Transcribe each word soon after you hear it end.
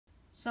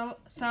So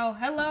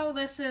hello,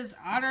 this is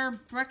Otter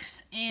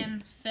Bricks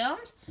and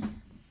Films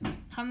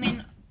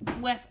coming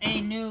with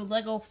a new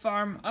Lego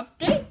farm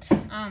update.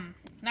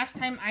 Last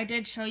time I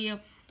did show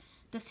you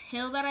this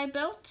hill that I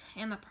built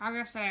and the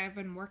progress that I've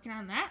been working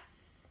on that.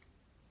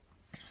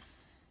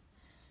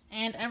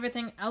 And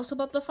everything else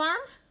about the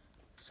farm.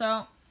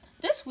 So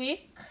this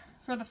week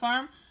for the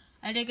farm,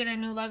 I did get a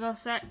new Lego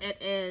set.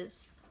 It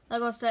is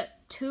Lego set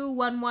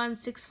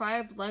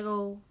 21165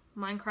 Lego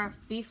Minecraft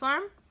Bee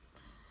Farm.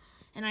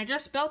 And I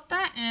just built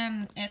that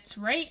and it's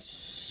right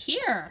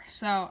here.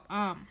 So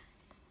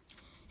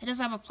it does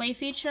have a play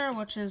feature,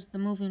 which is the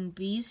moving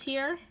bees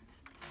here.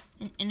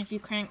 And if you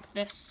crank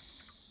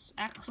this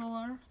axle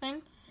or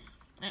thing,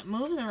 it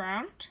moves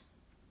around.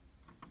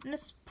 And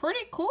it's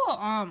pretty cool.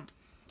 I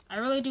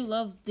really do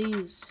love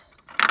this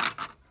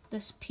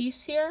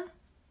piece here.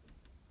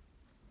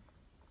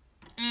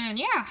 And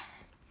yeah,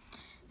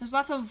 there's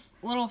lots of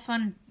little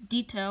fun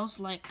details,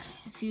 like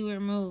if you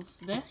remove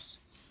this,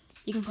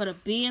 you can put a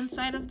bee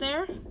inside of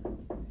there.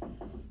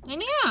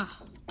 And yeah,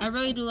 I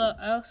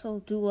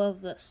also do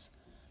love this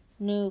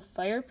new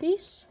fire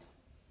piece.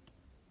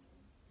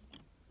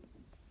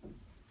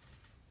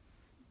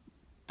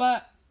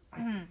 But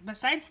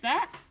besides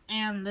that,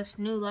 and this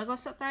new Lego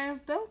set that I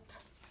have built,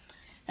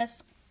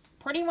 that's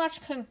pretty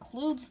much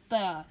concludes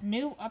the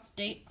new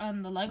update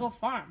on the Lego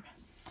farm.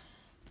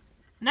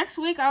 Next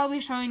week I'll be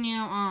showing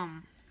you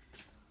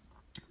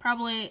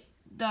probably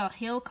the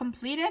hill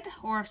completed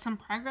or some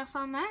progress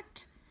on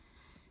that.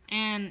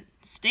 And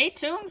stay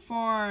tuned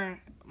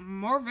for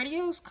more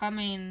videos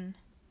coming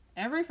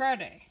every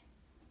Friday.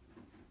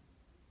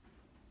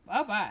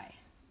 Bye-bye.